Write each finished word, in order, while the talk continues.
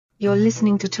You're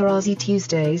listening to Tarazi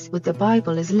Tuesdays with the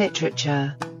Bible as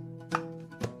Literature.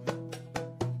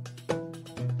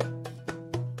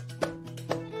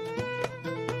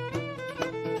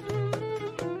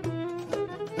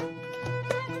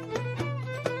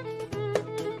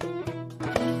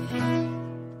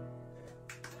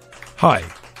 Hi,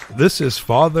 this is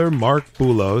Father Mark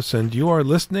Boulos, and you are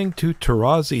listening to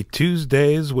Tarazi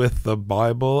Tuesdays with the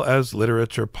Bible as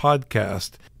Literature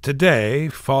podcast. Today,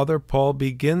 Father Paul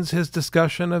begins his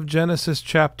discussion of Genesis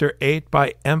chapter 8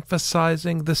 by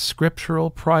emphasizing the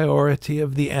scriptural priority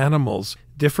of the animals,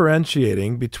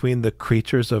 differentiating between the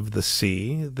creatures of the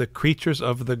sea, the creatures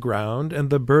of the ground, and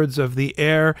the birds of the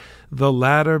air, the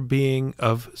latter being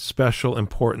of special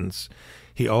importance.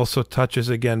 He also touches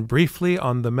again briefly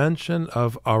on the mention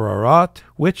of Ararat,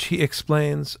 which he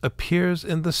explains appears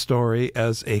in the story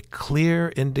as a clear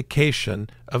indication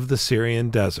of the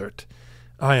Syrian desert.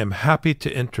 I am happy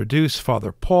to introduce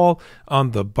Father Paul on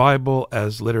the Bible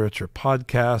as Literature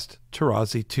podcast,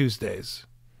 Tarazi Tuesdays.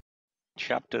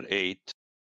 Chapter 8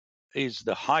 is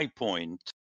the high point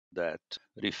that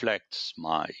reflects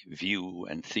my view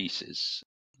and thesis.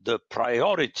 The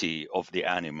priority of the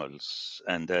animals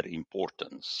and their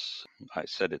importance. I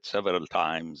said it several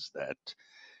times that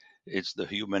it's the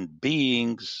human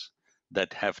beings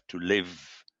that have to live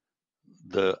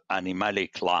the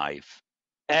animalic life,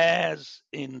 as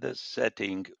in the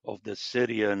setting of the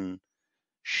Syrian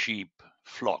sheep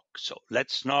flock. So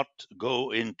let's not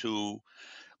go into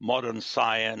modern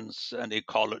science and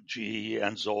ecology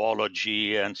and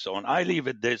zoology and so on. I leave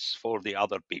it this for the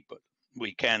other people.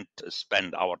 We can't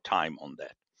spend our time on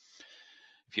that.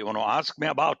 If you want to ask me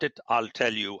about it, I'll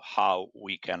tell you how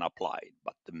we can apply it.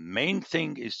 But the main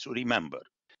thing is to remember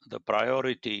the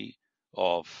priority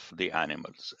of the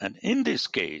animals. And in this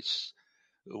case,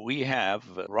 we have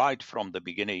right from the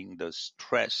beginning the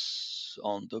stress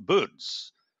on the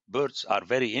birds. Birds are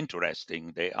very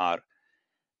interesting. They are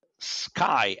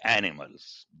sky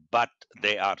animals, but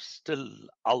they are still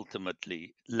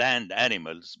ultimately land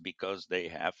animals because they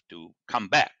have to come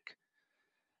back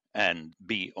and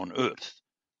be on earth,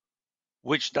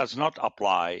 which does not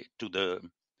apply to the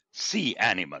sea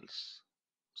animals.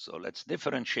 So let's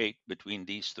differentiate between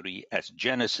these three, as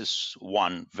Genesis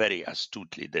 1 very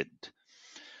astutely did.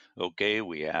 Okay,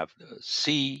 we have the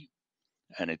sea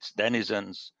and its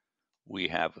denizens. We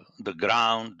have the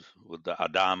ground with the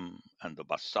Adam and the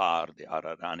Basar, the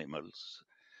Ararat animals,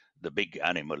 the big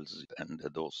animals, and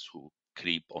those who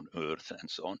creep on earth and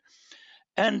so on.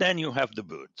 And then you have the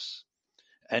birds.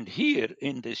 And here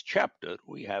in this chapter,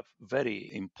 we have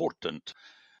very important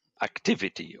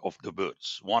activity of the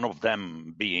birds, one of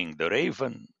them being the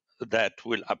raven that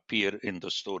will appear in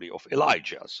the story of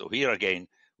Elijah. So here again,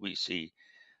 we see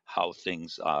how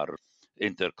things are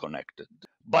interconnected.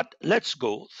 But let's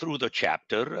go through the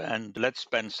chapter and let's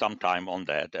spend some time on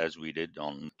that as we did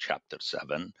on chapter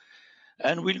 7.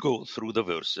 And we'll go through the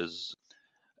verses.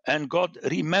 And God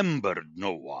remembered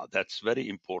Noah. That's very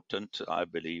important. I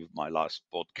believe my last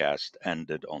podcast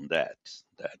ended on that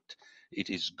it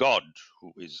is God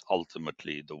who is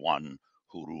ultimately the one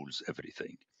who rules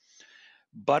everything.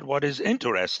 But what is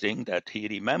interesting that he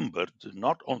remembered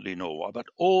not only Noah, but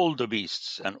all the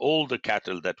beasts and all the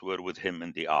cattle that were with him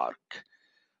in the ark.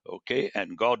 Okay,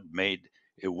 and God made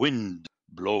a wind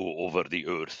blow over the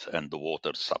earth and the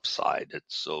water subsided.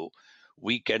 So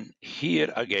we can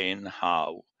hear again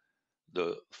how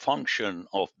the function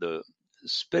of the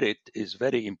Spirit is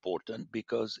very important,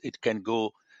 because it can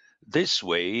go this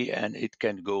way and it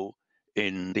can go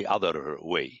in the other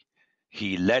way.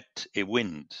 He let a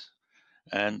wind.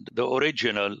 And the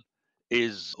original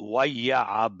is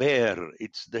وَيَّعَبَيْر.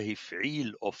 It's the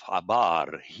hif'il of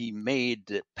Abar. He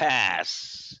made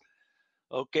pass.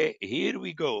 Okay, here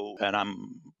we go. And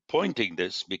I'm pointing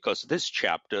this because this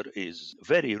chapter is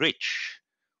very rich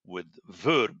with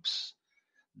verbs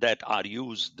that are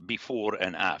used before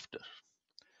and after.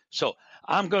 So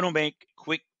I'm going to make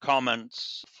quick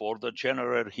comments for the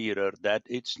general hearer that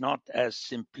it's not as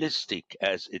simplistic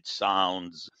as it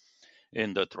sounds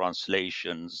in the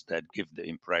translations that give the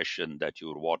impression that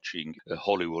you're watching a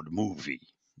Hollywood movie.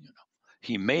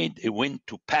 He made a wind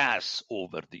to pass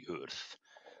over the earth.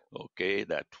 Okay,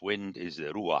 that wind is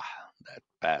the ruach that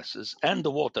passes, and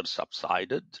the water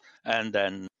subsided, and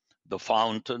then the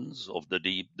fountains of the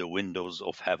deep, the windows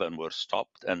of heaven were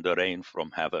stopped, and the rain from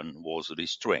heaven was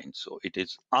restrained. So it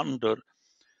is under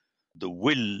the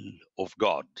will of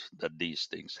God that these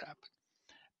things happen.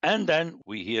 And then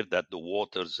we hear that the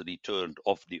waters returned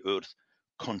of the earth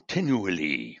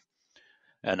continually.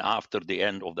 And after the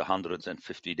end of the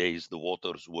 150 days, the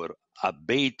waters were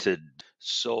abated.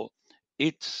 So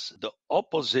it's the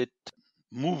opposite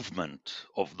movement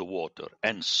of the water,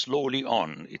 and slowly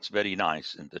on. It's very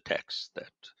nice in the text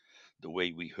that the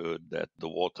way we heard that the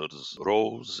waters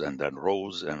rose and then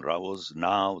rose and rose,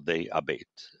 now they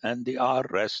abate. And they are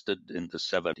rested in the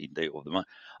 17th day of the month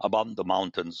above the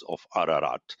mountains of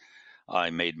Ararat.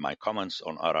 I made my comments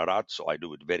on Ararat, so I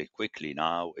do it very quickly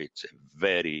now. It's a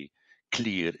very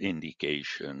clear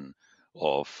indication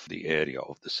of the area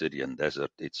of the Syrian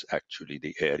desert. It's actually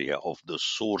the area of the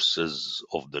sources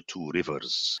of the two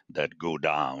rivers that go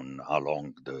down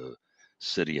along the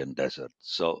Syrian desert.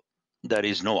 So there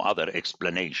is no other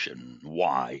explanation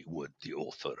why would the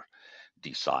author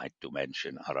decide to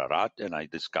mention Ararat, and I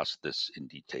discussed this in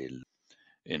detail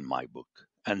in my book.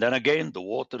 And then again, the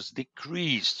waters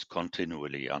decreased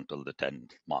continually until the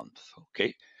 10th month.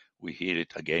 Okay, we hear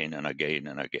it again and again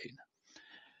and again.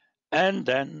 And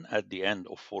then at the end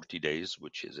of 40 days,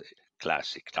 which is a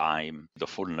classic time, the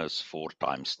fullness 4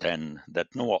 times 10,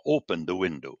 that Noah opened the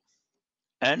window.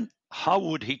 And how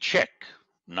would he check?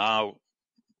 Now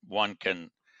one can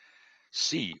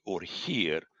see or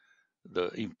hear the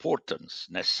importance,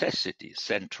 necessity,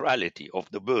 centrality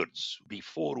of the birds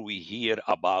before we hear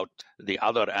about the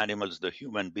other animals, the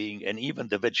human being, and even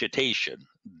the vegetation.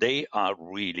 They are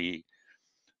really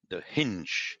the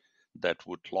hinge that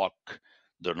would lock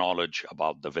the knowledge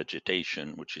about the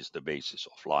vegetation, which is the basis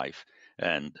of life,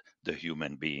 and the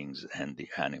human beings and the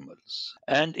animals.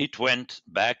 And it went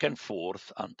back and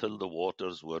forth until the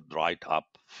waters were dried up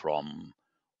from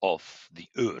off the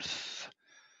earth.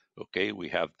 Okay, we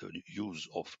have the use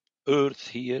of earth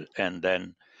here, and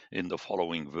then in the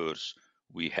following verse,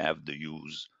 we have the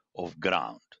use of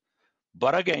ground.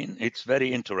 But again, it's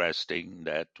very interesting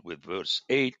that with verse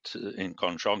 8, in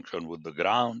conjunction with the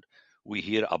ground, we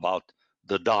hear about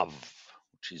the dove,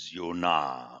 which is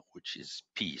Yonah, which is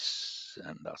peace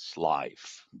and thus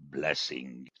life,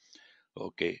 blessing.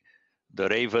 Okay, the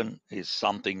raven is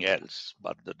something else,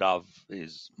 but the dove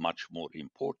is much more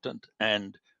important.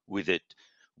 And with it,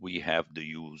 we have the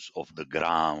use of the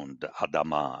ground,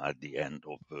 Adama, at the end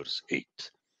of verse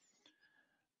 8.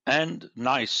 And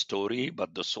nice story,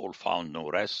 but the soul found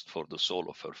no rest for the sole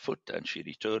of her foot, and she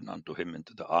returned unto him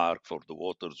into the ark, for the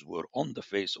waters were on the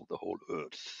face of the whole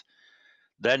earth.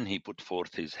 Then he put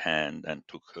forth his hand and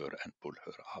took her and pulled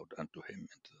her out unto him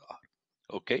into the ark.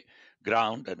 Okay,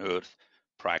 ground and earth,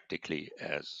 practically,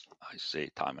 as I say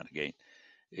time and again,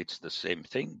 it's the same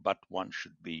thing, but one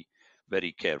should be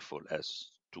very careful as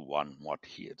to one what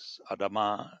hears.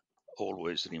 Adama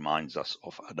always reminds us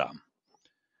of Adam.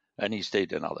 And he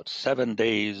stayed another 7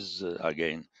 days,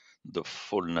 again, the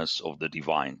fullness of the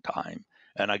divine time.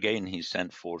 And again, he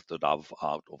sent forth the dove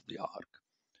out of the ark.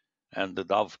 And the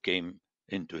dove came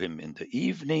into him in the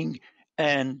evening,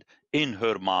 and in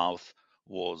her mouth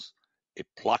was a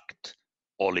plucked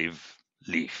olive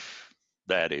leaf.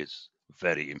 That is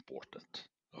very important.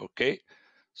 Okay?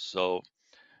 So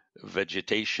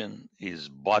vegetation is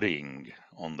budding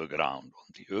on the ground,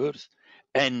 on the earth.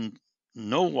 And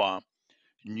Noah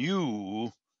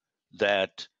knew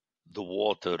that the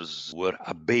waters were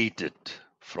abated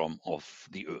from off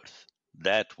the earth.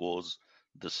 That was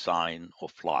the sign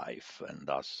of life, and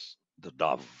thus the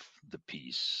dove, the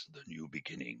peace, the new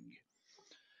beginning.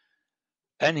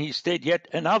 And he stayed yet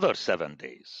another 7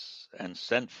 days and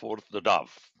sent forth the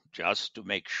dove, just to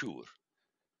make sure,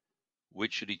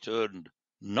 which returned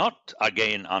not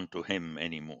again unto him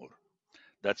anymore.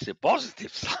 That's a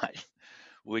positive sign,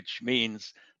 which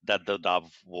means that the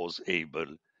dove was able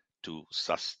to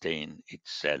sustain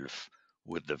itself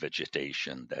with the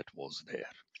vegetation that was there.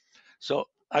 So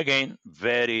again,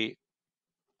 very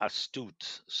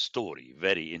astute story,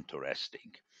 very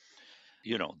interesting.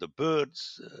 You know, the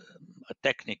birds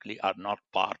technically are not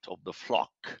part of the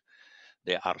flock.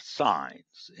 They are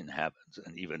signs in heavens,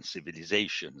 and even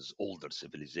civilizations, older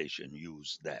civilization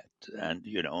use that. And,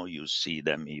 you know, you see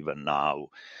them even now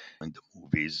in the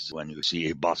movies. When you see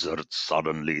a buzzard,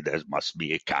 suddenly there must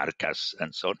be a carcass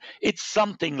and so on. It's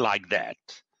something like that.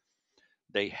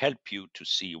 They help you to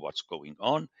see what's going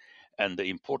on. And the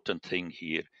important thing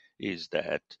here is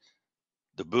that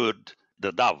the bird,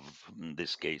 the dove in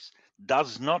this case,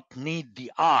 does not need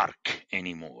the ark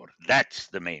anymore. That's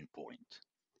the main point.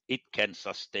 It can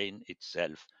sustain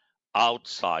itself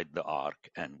outside the ark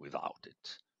and without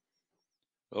it.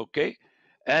 Okay?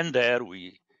 And there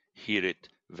we hear it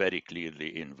very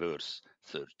clearly in verse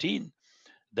 13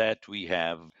 that we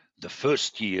have the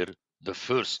first year, the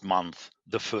first month,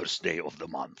 the first day of the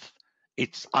month.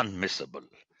 It's unmissable.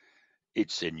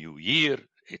 It's a new year,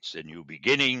 it's a new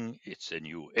beginning, it's a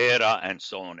new era, and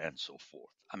so on and so forth.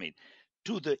 I mean,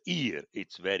 to the ear,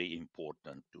 it's very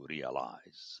important to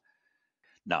realize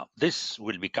Now, this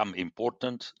will become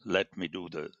important. Let me do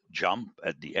the jump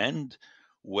at the end,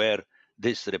 where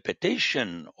this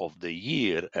repetition of the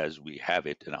year as we have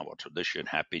it in our tradition,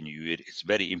 Happy New Year, is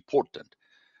very important.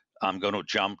 I'm going to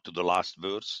jump to the last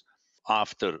verse.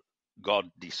 After God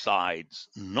decides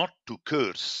not to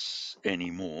curse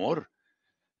anymore,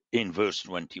 in verse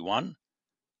 21,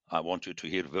 I want you to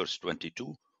hear verse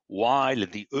 22. While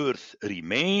the earth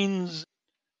remains,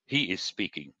 he is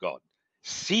speaking, God.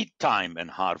 Seed time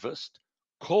and harvest,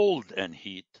 cold and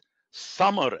heat,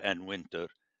 summer and winter,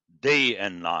 day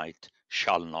and night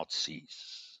shall not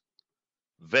cease.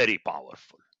 Very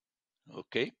powerful.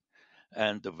 Okay?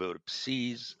 And the verb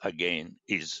cease again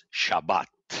is Shabbat,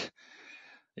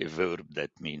 a verb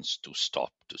that means to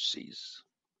stop, to cease.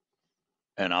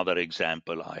 Another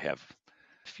example, I have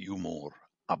a few more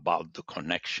about the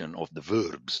connection of the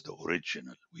verbs, the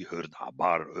original. We heard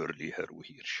Abar earlier, we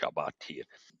hear Shabbat here.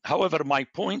 However, my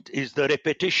point is the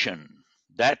repetition.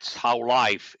 That's how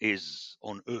life is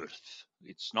on earth.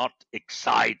 It's not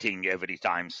exciting every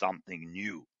time something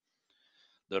new.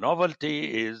 The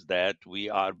novelty is that we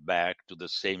are back to the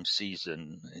same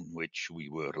season in which we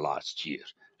were last year,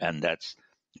 and that's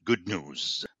good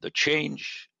news. The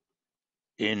change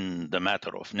in the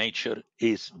matter of nature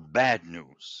is bad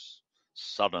news.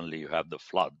 Suddenly you have the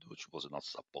flood, which was not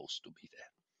supposed to be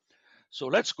there. So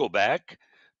let's go back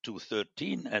to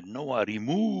 13. And Noah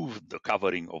removed the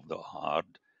covering of the ark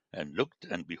and looked,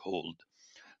 and behold,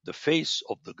 the face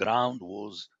of the ground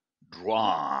was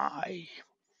dry.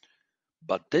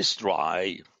 But this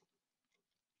dry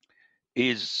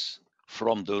is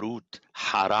from the root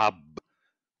harab,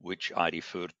 which I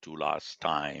referred to last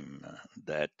time,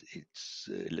 that it's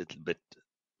a little bit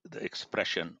the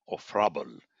expression of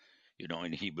rubble. You know,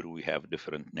 in Hebrew, we have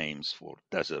different names for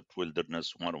desert,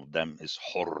 wilderness. One of them is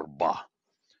horba.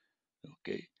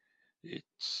 Okay.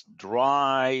 It's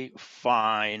dry,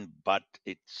 fine, but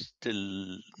it's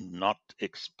still not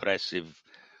expressive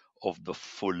of the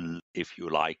full, if you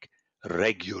like,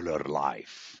 regular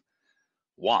life.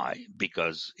 Why?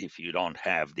 Because if you don't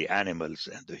have the animals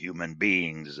and the human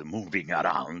beings moving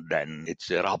around, then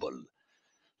it's a rubble.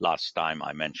 Last time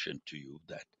I mentioned to you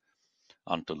that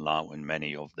until now in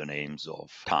many of the names of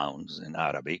towns in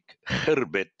Arabic,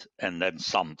 khirbit and then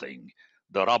something,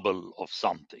 the rubble of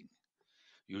something.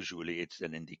 Usually it's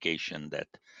an indication that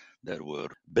there were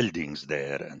buildings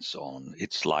there and so on.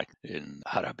 It's like in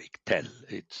Arabic, tell.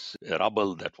 It's a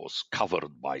rubble that was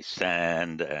covered by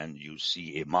sand and you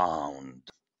see a mound.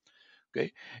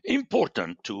 Okay.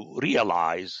 Important to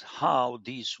realize how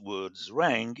these words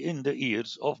rang in the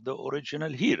ears of the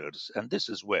original hearers. And this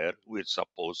is where we're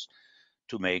supposed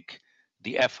to make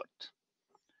the effort.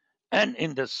 And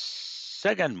in the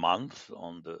second month,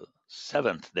 on the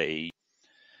seventh day,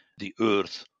 the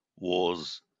earth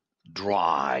was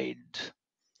dried.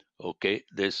 Okay,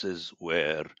 this is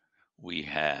where we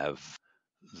have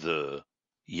the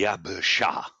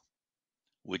yabesha,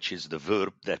 which is the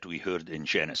verb that we heard in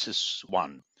Genesis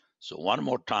 1. So one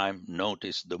more time,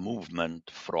 notice the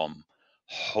movement from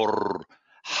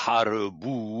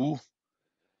harabu.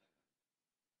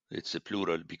 It's a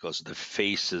plural because the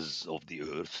faces of the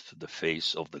earth, the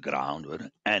face of the ground.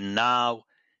 And now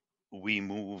we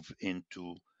move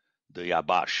into the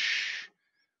Yabash,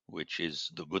 which is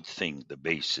the good thing, the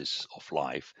basis of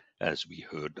life, as we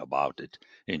heard about it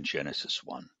in Genesis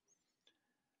 1.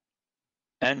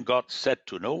 And God said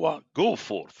to Noah, go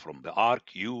forth from the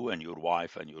ark, you and your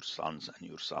wife and your sons and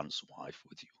your son's wife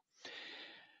with you.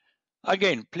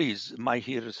 Again, please, my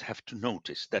hearers have to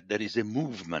notice that there is a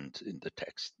movement in the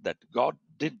text, that God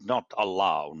did not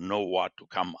allow Noah to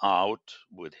come out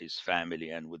with his family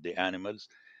and with the animals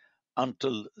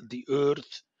until the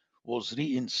earth was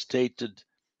reinstated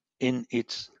in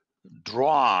its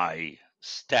dry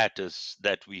status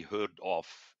that we heard of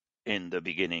in the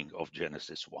beginning of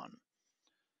Genesis 1.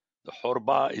 The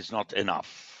horba is not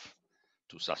enough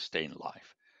to sustain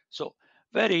life. So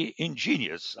very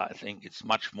ingenious, I think it's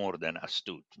much more than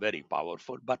astute, very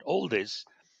powerful, but all this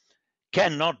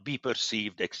cannot be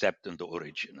perceived except in the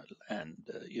original. And,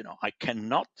 I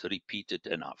cannot repeat it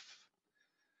enough.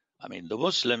 I mean, the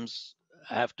Muslims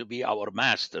have to be our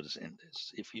masters in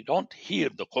this. If you don't hear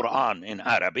the Quran in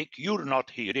Arabic, you're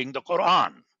not hearing the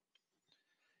Quran.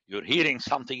 You're hearing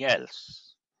something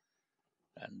else.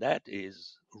 And that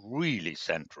is really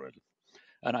central.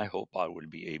 And I hope I will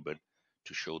be able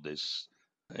to show this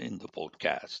in the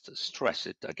podcast, stress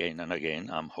it again and again.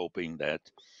 I'm hoping that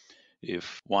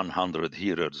if 100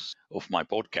 hearers of my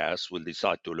podcast will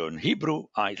decide to learn Hebrew,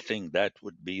 I think that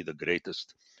would be the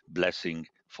greatest blessing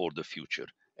for the future.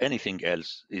 Anything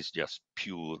else is just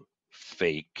pure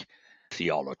fake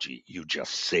theology. You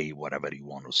just say whatever you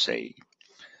want to say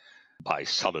by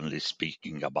suddenly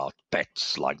speaking about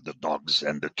pets like the dogs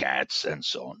and the cats and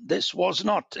so on. This was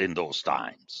not in those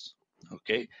times,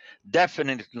 okay?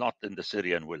 Definitely not in the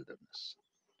Syrian wilderness.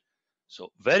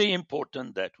 So very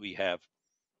important that we have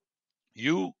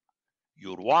you,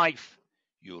 your wife,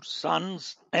 your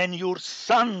sons, and your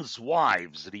sons'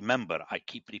 wives. Remember, I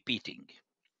keep repeating,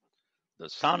 the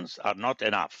sons are not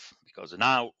enough, because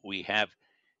now we have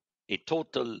a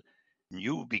total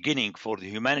new beginning for the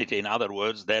humanity. In other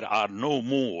words, there are no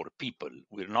more people.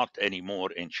 We're not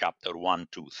anymore in chapter 1,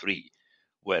 2, 3,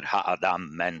 where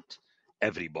Ha'adam meant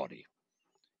everybody.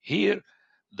 Here,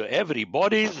 the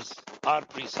everybodies are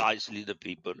precisely the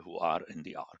people who are in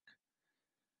the ark.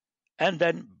 And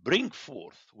then bring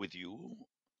forth with you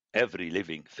every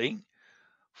living thing.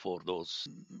 For those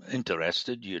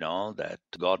interested, that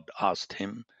God asked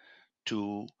him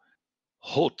to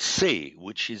hotse,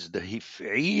 which is the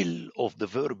hif'il of the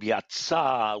verb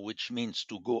yatsa, which means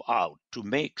to go out, to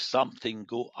make something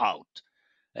go out.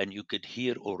 And you could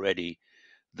hear already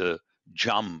the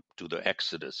jump to the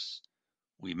Exodus.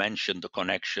 We mentioned the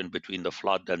connection between the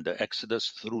flood and the Exodus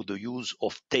through the use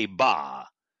of teba.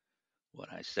 When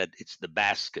I said it's the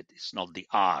basket, it's not the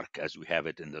ark as we have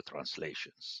it in the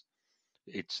translations.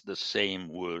 It's the same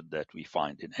word that we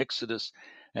find in Exodus,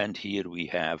 and here we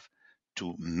have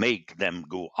to make them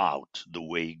go out the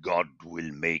way God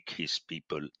will make his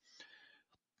people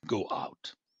go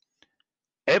out.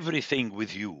 Everything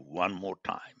with you, one more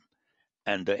time.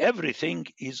 And the everything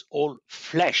is all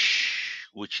flesh,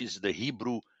 which is the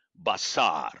Hebrew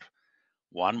basar.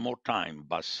 One more time,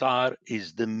 basar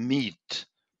is the meat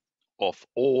of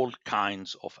all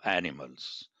kinds of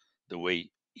animals, the way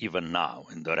even now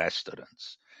in the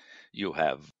restaurants you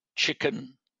have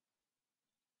chicken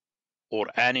or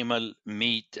animal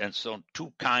meat and so on,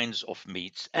 two kinds of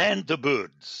meats, and the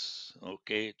birds.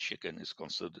 Okay, chicken is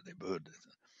considered a bird.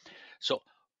 So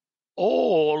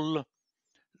all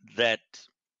that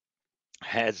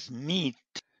has meat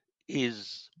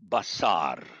is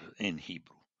basar in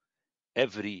Hebrew.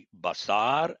 Every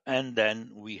basar, and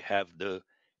then we have the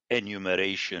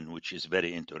enumeration, which is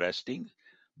very interesting.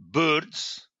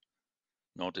 Birds,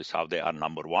 notice how they are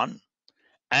number one.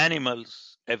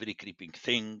 Animals, every creeping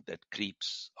thing that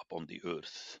creeps upon the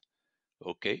earth.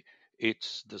 Okay,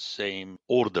 it's the same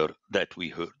order that we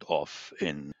heard of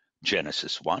in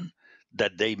Genesis 1,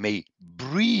 that they may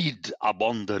breed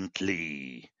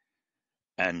abundantly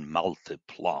and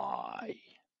multiply.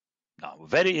 Now,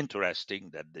 very interesting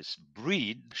that this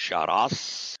breed,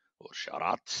 sharas or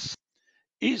sharats,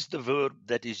 is the verb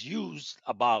that is used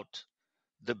about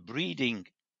the breeding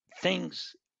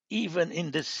things even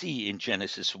in the sea in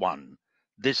Genesis 1.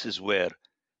 This is where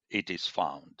it is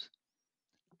found.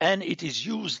 And it is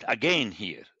used again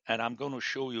here. And I'm going to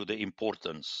show you the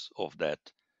importance of that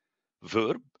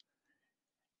verb.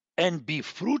 And be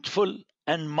fruitful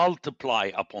and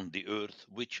multiply upon the earth,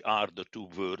 which are the two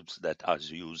verbs that are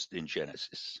used in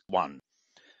Genesis 1.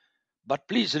 But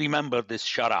please remember this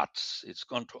sharats. It's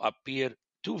going to appear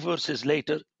 2 verses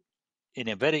later in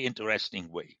a very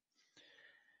interesting way.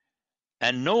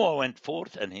 And Noah went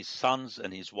forth, and his sons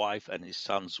and his wife and his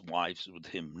sons' wives with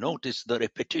him. Notice the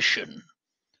repetition.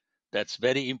 That's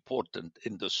very important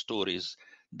in the stories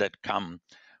that come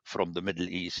from the Middle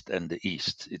East and the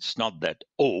East. It's not that,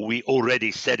 we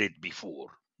already said it before.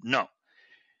 No.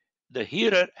 The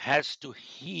hearer has to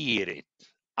hear it.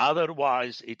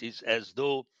 Otherwise, it is as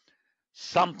though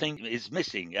something is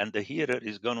missing, and the hearer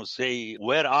is going to say,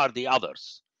 where are the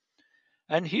others?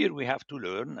 And here we have to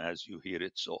learn, as you hear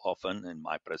it so often in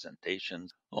my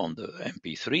presentations on the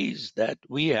MP3s, that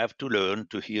we have to learn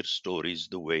to hear stories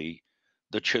the way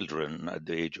the children at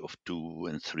the age of 2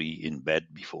 and 3 in bed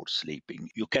before sleeping.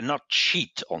 You cannot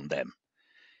cheat on them.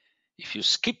 If you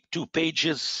skip 2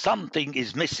 pages, something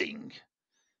is missing,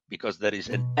 because there is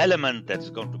an element that's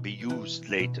going to be used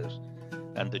later.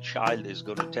 And the child is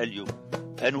going to tell you,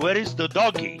 and where is the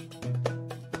doggy?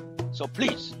 So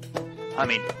please,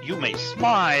 you may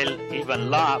smile, even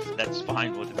laugh, that's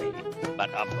fine with me.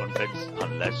 But I'm convinced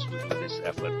unless we do this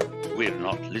effort, we're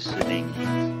not listening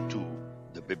to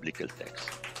the biblical text.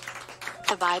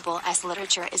 The Bible as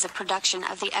Literature is a production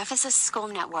of the Ephesus School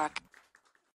Network.